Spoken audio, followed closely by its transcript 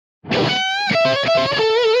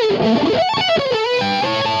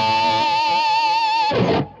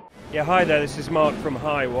Yeah, hi there, this is Mark from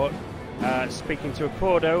Hiwatt, speaking to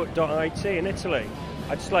accordo.it in Italy.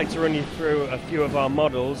 I'd just like to run you through a few of our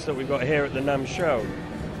models that we've got here at the NAMM show.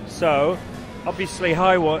 So, obviously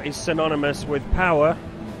Hiwatt is synonymous with power,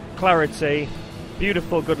 clarity,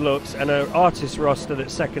 beautiful good looks, and an artist roster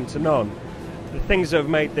that's second to none. The things that have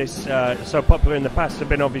made this so popular in the past have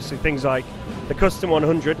been obviously things like the Custom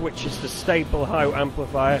 100, which is the staple Hiwatt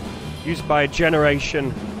amplifier used by a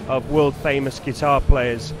generation of world-famous guitar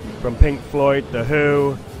players from Pink Floyd, The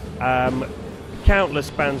Who, countless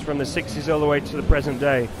bands from the 60s all the way to the present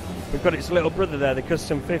day. We've got its little brother there, the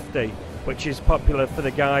Custom 50, which is popular for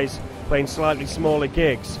the guys playing slightly smaller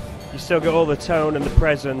gigs. You still get all the tone and the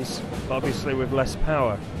presence, but obviously with less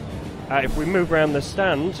power. If we move around the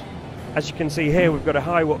stand, as you can see here, we've got a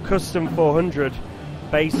Hiwatt Custom 400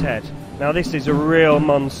 bass head. Now this is a real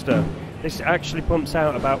monster. This actually pumps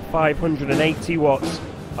out about 580 watts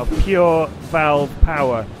of pure valve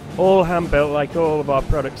power, all hand-built like all of our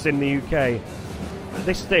products in the UK.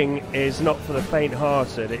 This thing is not for the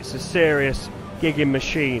faint-hearted, it's a serious gigging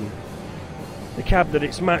machine. The cab that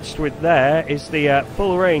it's matched with there is the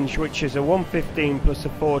full range, which is a 115 plus a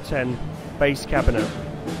 410 bass cabinet.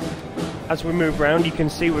 As we move around, you can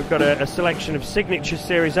see we've got a selection of Signature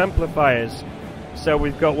Series amplifiers. So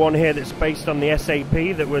we've got one here that's based on the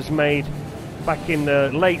SAP that was made back in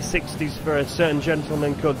the late 60s for a certain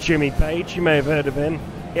gentleman called Jimmy Page. You may have heard of him.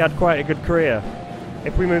 He had quite a good career.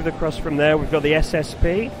 If we move across from there, we've got the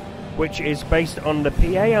SSP, which is based on the PA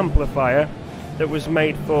amplifier that was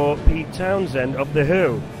made for Pete Townsend of The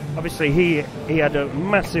Who. Obviously he had a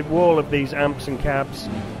massive wall of these amps and cabs,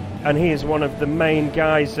 and he is one of the main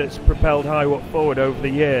guys that's propelled Hiwatt forward over the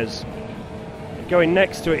years. Going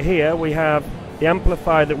next to it here, we have the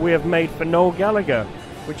amplifier that we have made for Noel Gallagher.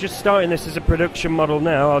 We're just starting this as a production model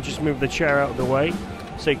now. I'll just move the chair out of the way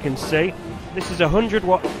so you can see. This is a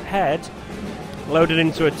 100-watt head loaded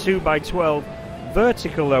into a 2x12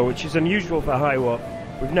 vertical though, which is unusual for Hiwatt.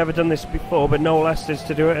 We've never done this before, but Noel asked us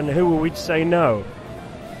to do it, and who are we to say no?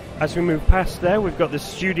 As we move past there, we've got the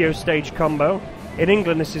studio stage combo. In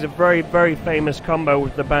England, this is a very, very famous combo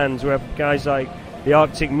with the bands. We have guys like the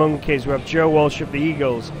Arctic Monkeys, we have Joe Walsh of the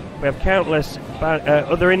Eagles, we have countless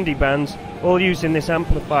other indie bands all using this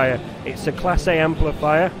amplifier. It's a Class A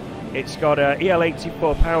amplifier, it's got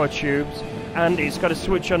EL84 power tubes, and it's got a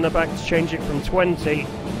switch on the back to change it from 20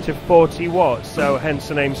 to 40 watts, so hence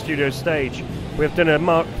the name Studio Stage. We've done a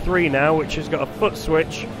Mark III now, which has got a foot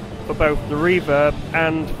switch for both the reverb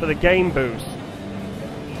and for the gain boost.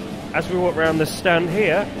 As we walk around the stand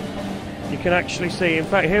here, you can actually see, in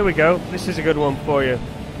fact, here we go, this is a good one for you.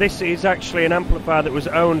 This is actually an amplifier that was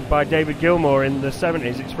owned by David Gilmour in the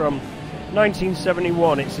 70s. It's from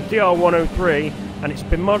 1971. It's a DR103, and it's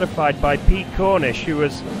been modified by Pete Cornish, who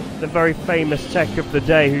was the very famous tech of the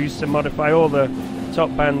day, who used to modify all the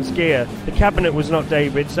top band's gear. The cabinet was not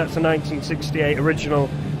David's, that's a 1968 original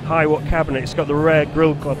Hiwatt cabinet. It's got the rare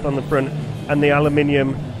grill cloth on the front and the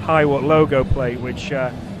aluminium Hiwatt logo plate, which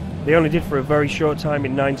they only did for a very short time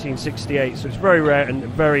in 1968, so it's very rare and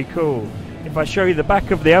very cool. If I show you the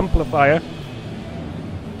back of the amplifier,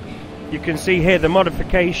 you can see here the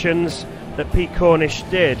modifications that Pete Cornish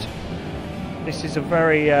did. This is a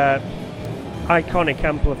very iconic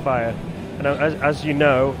amplifier, and as you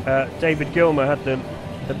know, David Gilmour had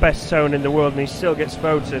the best tone in the world, and he still gets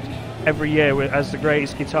voted every year as the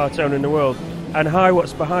greatest guitar tone in the world. And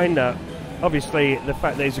Hiwatt's behind that. Obviously, the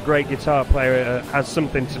fact that he's a great guitar player has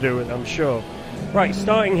something to do with it, I'm sure. Right,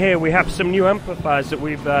 starting here, we have some new amplifiers that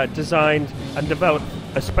we've designed and developed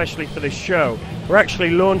especially for this show. We're actually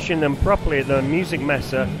launching them properly at the Music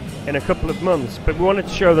Messe in a couple of months, but we wanted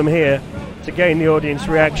to show them here to gain the audience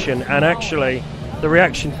reaction, and actually, the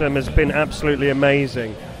reaction to them has been absolutely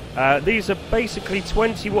amazing. These are basically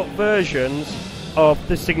 20-watt versions of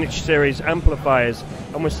the Signature Series amplifiers,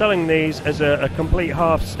 and we're selling these as a complete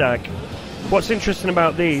half stack. What's interesting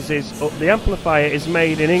about these is the amplifier is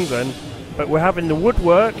made in England, but we're having the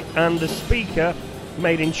woodwork and the speaker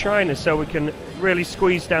made in China, so we can really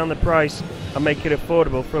squeeze down the price and make it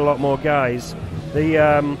affordable for a lot more guys. The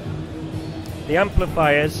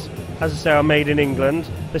amplifiers, as I say, are made in England.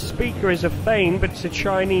 The speaker is a Fane, but it's a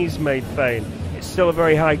Chinese-made Fane. It's still a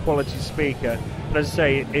very high-quality speaker, but as I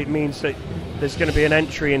say, it means that there's going to be an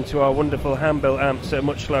entry into our wonderful hand-built amps at a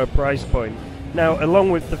much lower price point. Now,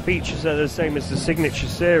 along with the features that are the same as the Signature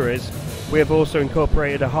Series, we have also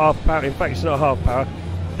incorporated a half power. In fact, it's not half power.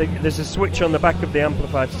 There's a switch on the back of the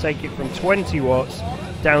amplifier to take it from 20 watts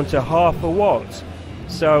down to half a watt.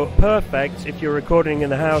 So perfect if you're recording in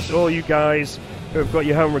the house, all you guys who have got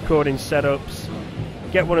your home recording setups,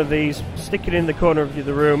 get one of these, stick it in the corner of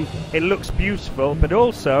the room. It looks beautiful, but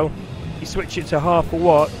also you switch it to 1/2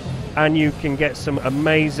 watt and you can get some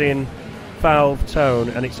amazing valve tone,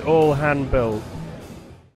 and it's all hand built.